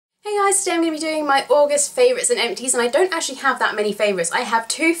guys, today I'm going to be doing my August favourites and empties, and I don't actually have that many favourites. I have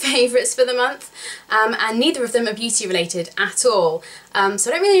two favourites for the month, and neither of them are beauty related at all. So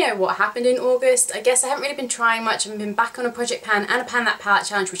I don't really know what happened in August. I guess I haven't really been trying much. I've been back on a project pan and a Pan That Palette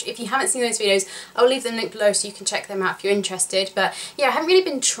challenge, which if you haven't seen those videos, I'll leave them linked below so you can check them out if you're interested. But yeah, I haven't really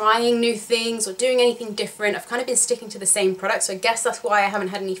been trying new things or doing anything different. I've kind of been sticking to the same product, so I guess that's why I haven't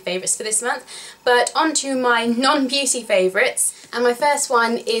had any favourites for this month. But on to my non-beauty favourites. And my first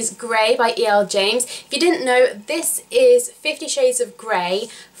one is Grey by E.L. James. If you didn't know, this is 50 Shades of Grey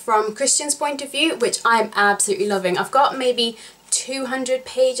from Christian's point of view, which I'm absolutely loving. I've got maybe 200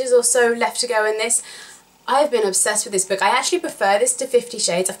 pages or so left to go in this. I've been obsessed with this book. I actually prefer this to 50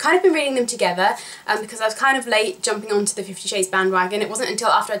 Shades. I've kind of been reading them together because I was kind of late jumping onto the 50 Shades bandwagon. It wasn't until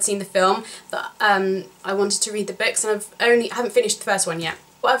after I'd seen the film that I wanted to read the books, and I haven't finished the first one yet.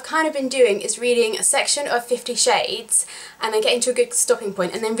 What I've kind of been doing is reading a section of 50 Shades and then getting to a good stopping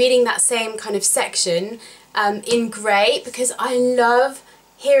point, and then reading that same kind of section in Grey, because I love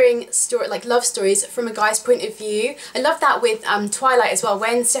hearing love stories from a guy's point of view. I love that with Twilight as well.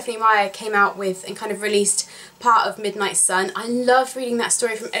 When Stephanie Meyer came out with and kind of released part of Midnight Sun, I loved reading that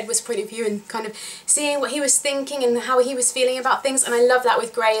story from Edward's point of view and kind of seeing what he was thinking and how he was feeling about things, and I love that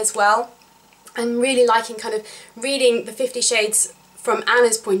with Grey as well. I'm really liking kind of reading the 50 Shades from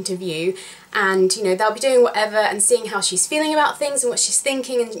Anna's point of view, and you know, they'll be doing whatever and seeing how she's feeling about things and what she's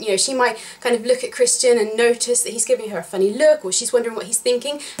thinking, and you know, she might kind of look at Christian and notice that he's giving her a funny look, or she's wondering what he's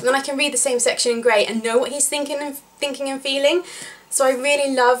thinking, and then I can read the same section in Grey and know what he's thinking and feeling. So I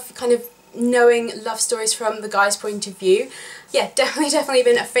really love kind of knowing love stories from the guy's point of view. Yeah, definitely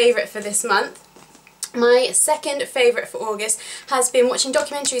been a favourite for this month. My second favourite for August has been watching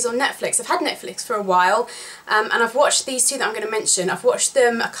documentaries on Netflix. I've had Netflix for a while, and I've watched these two that I'm going to mention. I've watched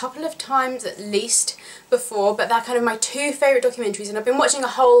them a couple of times at least before, but they're kind of my two favourite documentaries, and I've been watching a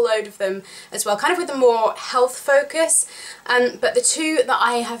whole load of them as well, kind of with a more health focus. But the two that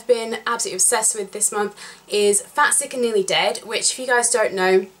I have been absolutely obsessed with this month is Fat, Sick and Nearly Dead, which if you guys don't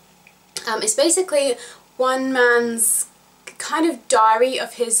know, is basically one man's kind of diary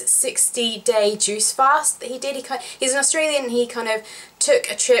of his 60-day juice fast that he did. He's an Australian, and he kind of took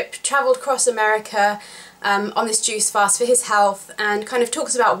a trip, travelled across America on this juice fast for his health, and kind of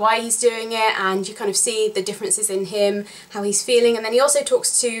talks about why he's doing it, and you kind of see the differences in him, how he's feeling, and then he also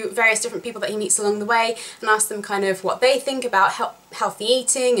talks to various different people that he meets along the way and asks them kind of what they think about healthy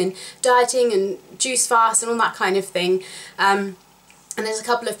eating and dieting and juice fast and all that kind of thing. And there's a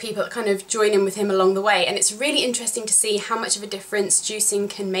couple of people that kind of join in with him along the way, and it's really interesting to see how much of a difference juicing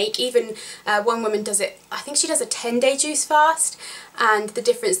can make. Even one woman does it, I think she does a 10-day juice fast, and the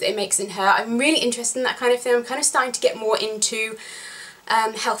difference that it makes in her. I'm really interested in that kind of thing. I'm kind of starting to get more into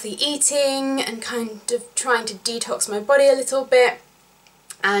healthy eating and kind of trying to detox my body a little bit.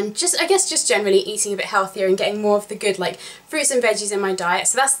 And I guess just generally eating a bit healthier and getting more of the good like fruits and veggies in my diet.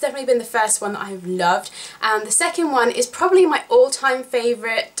 So that's definitely been the first one that I've loved. And the second one is probably my all-time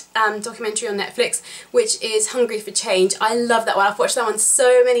favourite documentary on Netflix, which is Hungry for Change. I love that one. I've watched that one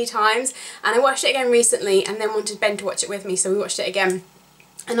so many times, and I watched it again recently and then wanted Ben to watch it with me, so we watched it again.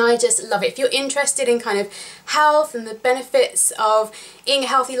 And I just love it. If you're interested in kind of health and the benefits of eating a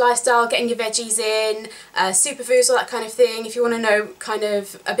healthy lifestyle, getting your veggies in, superfoods, all that kind of thing, if you want to know kind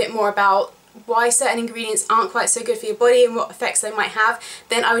of a bit more about why certain ingredients aren't quite so good for your body and what effects they might have,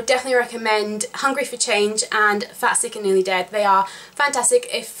 then I would definitely recommend Hungry for Change and Fat, Sick and Nearly Dead. They are fantastic.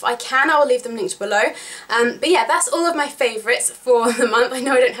 If I can, I'll leave them linked below. But yeah, that's all of my favourites for the month. I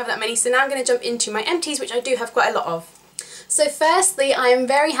know I don't have that many, so now I'm going to jump into my empties, which I do have quite a lot of. So firstly, I am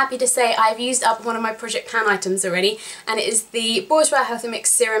very happy to say I've used up one of my Project Pan items already, and it is the Bourjois Healthy Mix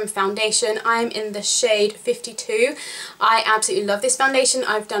Serum Foundation. I'm in the shade 52. I absolutely love this foundation.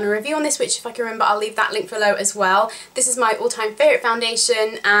 I've done a review on this, which if I can remember, I'll leave that link below as well. This is my all-time favourite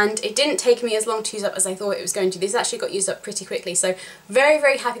foundation, and it didn't take me as long to use up as I thought it was going to. This actually got used up pretty quickly, so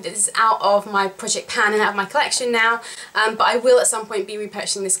very happy that this is out of my Project Pan and out of my collection now. But I will at some point be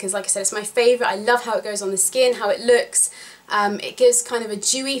repurchasing this because, like I said, it's my favourite. I love how it goes on the skin, how it looks. It gives kind of a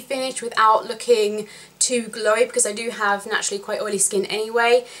dewy finish without looking too glowy, because I do have naturally quite oily skin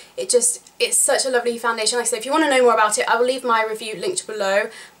anyway. It's such a lovely foundation. Like I said, if you want to know more about it, I will leave my review linked below,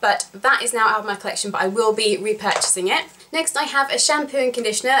 but that is now out of my collection, but I will be repurchasing it. Next I have a shampoo and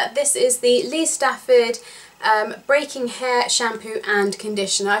conditioner. This is the Lee Stafford Breaking Hair Shampoo and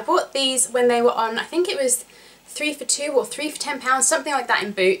Conditioner. I bought these when they were on, I think it was 3 for £2 or 3 for £10, something like that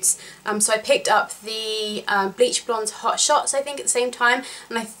in Boots. So I picked up the Bleach Blonde's Hot Shots, I think, at the same time,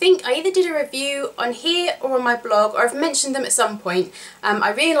 and I think I either did a review on here or on my blog, or I've mentioned them at some point. I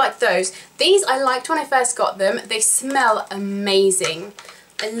really like those. These I liked when I first got them. They smell amazing.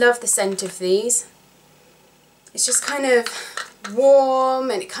 I love the scent of these. It's just kind of warm,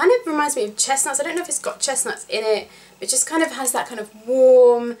 and it kind of reminds me of chestnuts. I don't know if it's got chestnuts in it, but it just kind of has that kind of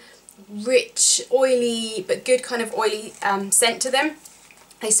warm, rich, oily, but good kind of oily scent to them.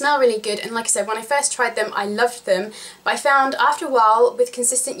 They smell really good, and like I said, when I first tried them I loved them, but I found after a while with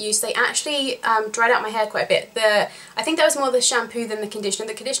consistent use they actually dried out my hair quite a bit. I think that was more the shampoo than the conditioner.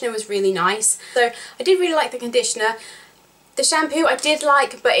 The conditioner was really nice, so I did really like the conditioner. The shampoo I did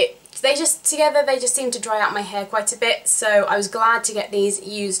like, but they just seemed to dry out my hair quite a bit, so I was glad to get these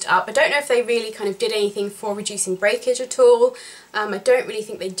used up. I don't know if they really kind of did anything for reducing breakage at all. I don't really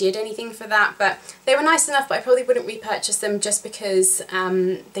think they did anything for that, but they were nice enough, but I probably wouldn't repurchase them just because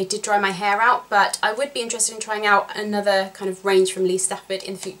they did dry my hair out. But I would be interested in trying out another kind of range from Lee Stafford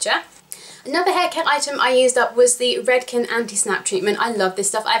in the future. Another hair care item I used up was the Redken anti-snap treatment. I love this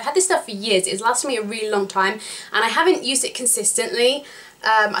stuff. I've had this stuff for years. It's lasted me a really long time, and I haven't used it consistently.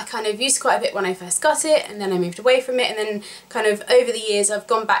 I kind of used quite a bit when I first got it, and then I moved away from it, and then kind of over the years I've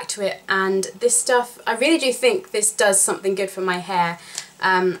gone back to it, and this stuff, I really do think this does something good for my hair.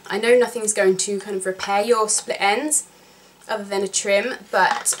 I know nothing's going to kind of repair your split ends other than a trim,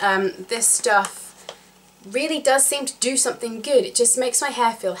 but this stuff really does seem to do something good. It just makes my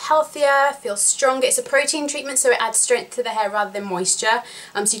hair feel healthier, feel stronger. It's a protein treatment, so it adds strength to the hair rather than moisture.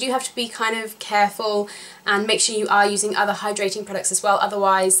 So you do have to be kind of careful and make sure you are using other hydrating products as well.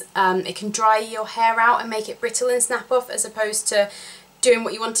 Otherwise, it can dry your hair out and make it brittle and snap off, as opposed to doing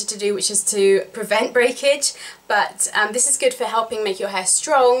what you wanted to do, which is to prevent breakage. But this is good for helping make your hair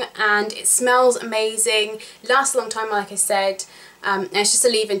strong, and it smells amazing. It lasts a long time, like I said. And it's just a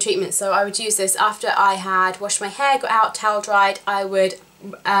leave-in treatment, so I would use this after I had washed my hair, got out, towel dried. I would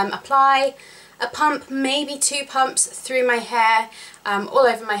apply a pump, maybe 2 pumps through my hair, all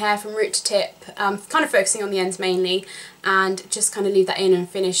over my hair from root to tip, kind of focusing on the ends mainly, and just kind of leave that in and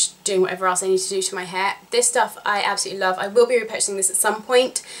finish doing whatever else I need to do to my hair. This stuff I absolutely love. I will be repurchasing this at some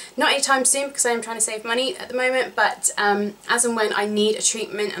point, not anytime soon because I am trying to save money at the moment, but as and when I need a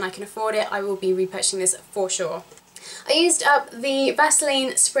treatment and I can afford it, I will be repurchasing this for sure. I used up the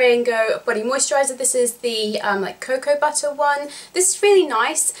Vaseline Spray and Go Body Moisturiser. This is the like cocoa butter one. This is really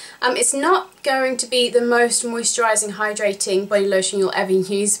nice. It's not going to be the most moisturising, hydrating body lotion you'll ever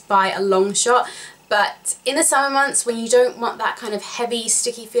use by a long shot, but in the summer months when you don't want that kind of heavy,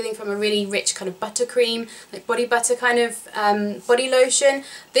 sticky feeling from a really rich kind of buttercream, like body butter kind of body lotion,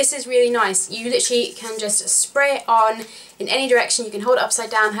 this is really nice. You literally can just spray it on in any direction. You can hold it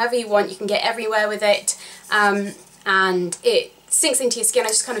upside down, however you want. You can get everywhere with it. And it sinks into your skin. I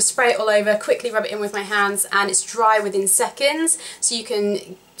just kind of spray it all over, quickly rub it in with my hands, and it's dry within seconds, so you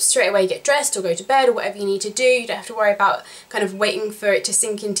can straight away get dressed or go to bed or whatever you need to do. You don't have to worry about kind of waiting for it to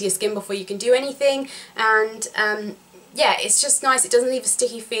sink into your skin before you can do anything. And yeah, it's just nice. It doesn't leave a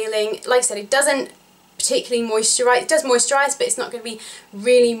sticky feeling. Like I said, it doesn't particularly moisturise. It does moisturise, but it's not going to be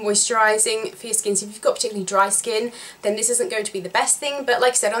really moisturising for your skin. So if you've got particularly dry skin, then this isn't going to be the best thing. But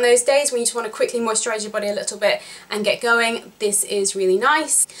like I said, on those days when you just want to quickly moisturise your body a little bit and get going, this is really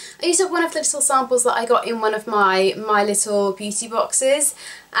nice. I used up one of the little samples that I got in one of my Little Beauty boxes.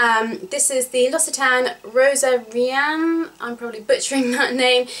 This is the L'Occitane Rosa Rian. I'm probably butchering that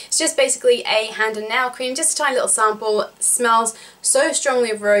name. It's just basically a hand and nail cream, just a tiny little sample. It smells so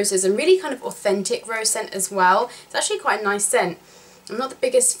strongly of roses and really kind of authentic rose scent as well. It's actually quite a nice scent. I'm not the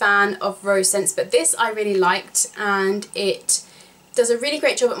biggest fan of rose scents, but this I really liked, and it does a really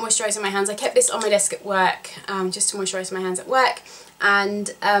great job at moisturising my hands. I kept this on my desk at work just to moisturise my hands at work,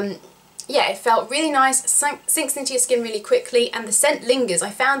 and yeah, it felt really nice, sinks into your skin really quickly, and the scent lingers. I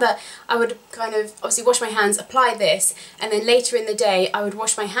found that I would kind of obviously wash my hands, apply this, and then later in the day I would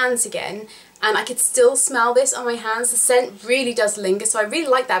wash my hands again, and I could still smell this on my hands. The scent really does linger, so I really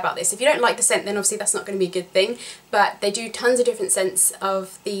like that about this. If you don't like the scent, then obviously that's not going to be a good thing, but they do tons of different scents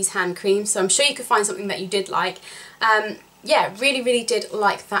of these hand creams, so I'm sure you could find something that you did like. Yeah, really did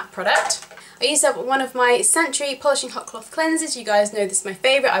like that product. I used up one of my Sentry Polishing Hot Cloth Cleansers. You guys know this is my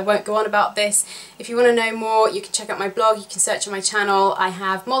favourite. I won't go on about this. If you want to know more, you can check out my blog. You can search on my channel. I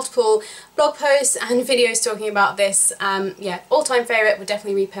have multiple blog posts and videos talking about this. Yeah, all-time favourite, would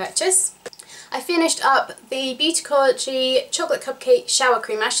definitely repurchase. I finished up the Beautycology Chocolate Cupcake Shower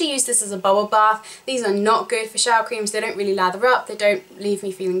Cream. I actually use this as a bubble bath. These are not good for shower creams. They don't really lather up. They don't leave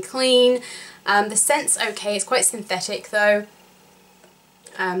me feeling clean. The scent's okay. It's quite synthetic though.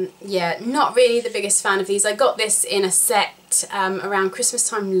 Yeah, not really the biggest fan of these. I got this in a set around Christmas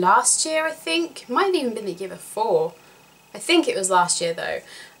time last year, I think. Might have even been the year before. I think it was last year though.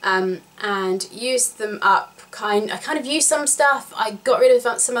 And used them up I kind of used some stuff, I got rid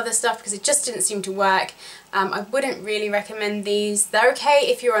of some other stuff because it just didn't seem to work. I wouldn't really recommend these. They're okay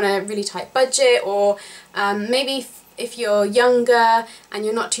if you're on a really tight budget, or maybe if you're younger and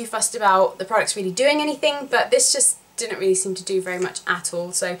you're not too fussed about the products really doing anything, but this just didn't really seem to do very much at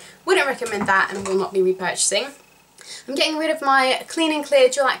all, so wouldn't recommend that and will not be repurchasing. I'm getting rid of my Clean and Clear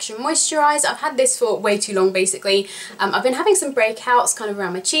Dual Action Moisturiser. I've had this for way too long basically. I've been having some breakouts kind of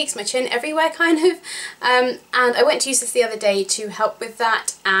around my cheeks, my chin, everywhere kind of, and I went to use this the other day to help with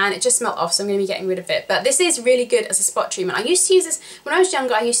that, and it just smelled off, so I'm going to be getting rid of it. But this is really good as a spot treatment. I used to use this when I was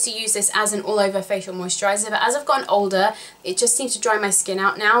younger. I used to use this as an all-over facial moisturiser, but as I've gotten older it just seems to dry my skin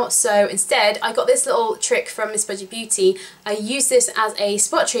out now, so instead I got this little trick from Miss Budget Beauty. I use this as a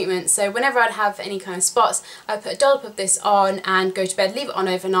spot treatment, so whenever I'd have any kind of spots I put a dollop of this on and go to bed, leave it on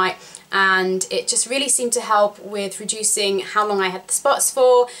overnight, and it just really seemed to help with reducing how long I had the spots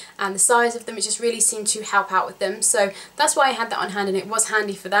for and the size of them. It just really seemed to help out with them, so that's why I had that on hand, and it was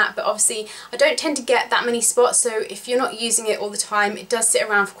handy for that. But obviously I don't tend to get that many spots, so if you're not using it all the time it does sit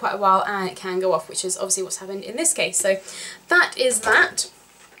around for quite a while and it can go off, which is obviously what's happened in this case. So that is that.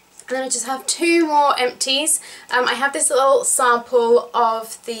 And then I just have two more empties. I have this little sample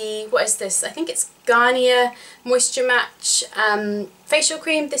of the, what is this? I think it's Garnier Moisture Match facial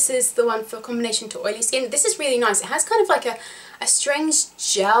cream. This is the one for combination to oily skin. This is really nice. It has kind of like a strange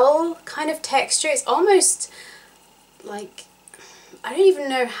gel kind of texture. It's almost like, I don't even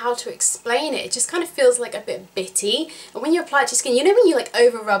know how to explain it. It just kind of feels like a bit bitty. And when you apply it to your skin, you know when you like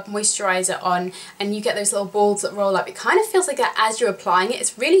over rub moisturiser on and you get those little balls that roll up, it kind of feels like that as you're applying it.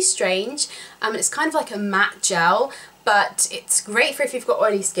 It's really strange. It's kind of like a matte gel, but it's great for if you've got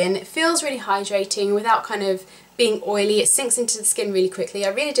oily skin. It feels really hydrating without kind of being oily. It sinks into the skin really quickly. I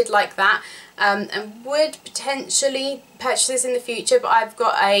really did like that, and would potentially purchase this in the future, but I've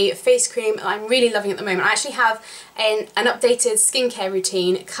got a face cream that I'm really loving at the moment. I actually have an updated skincare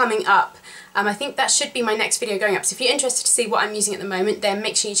routine coming up. I think that should be my next video going up, so if you're interested to see what I'm using at the moment, then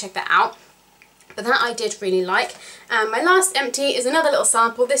make sure you check that out. But that I did really like. My last empty is another little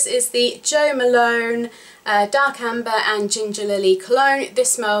sample. This is the Jo Malone Dark Amber and Ginger Lily Cologne.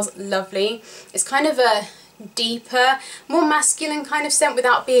 This smells lovely. It's kind of a deeper, more masculine kind of scent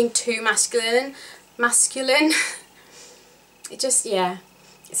without being too masculine. It just, yeah,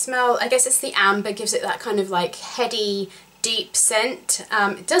 it smells, I guess it's the amber gives it that kind of like heady, deep scent.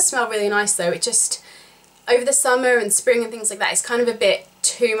 It does smell really nice though. It just, over the summer and spring and things like that, it's kind of a bit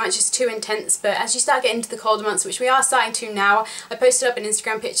too much, it's too intense. But as you start getting into the colder months, which we are starting to now, I posted up an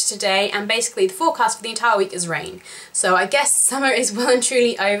Instagram picture today, and basically the forecast for the entire week is rain. So I guess summer is well and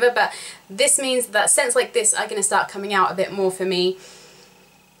truly over, but this means that scents like this are going to start coming out a bit more for me.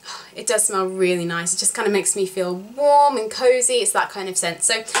 It does smell really nice. It just kind of makes me feel warm and cozy. It's that kind of scent.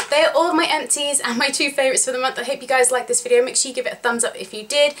 So they are all of my empties and my two favourites for the month. I hope you guys liked this video. Make sure you give it a thumbs up if you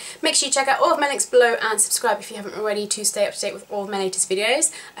did. Make sure you check out all of my links below and subscribe if you haven't already to stay up to date with all of my latest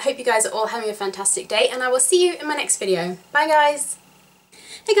videos. I hope you guys are all having a fantastic day, and I will see you in my next video. Bye guys!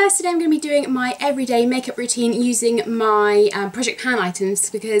 Hey guys, today I'm going to be doing my everyday makeup routine using my Project Pan items,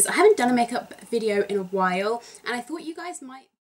 because I haven't done a makeup video in a while and I thought you guys might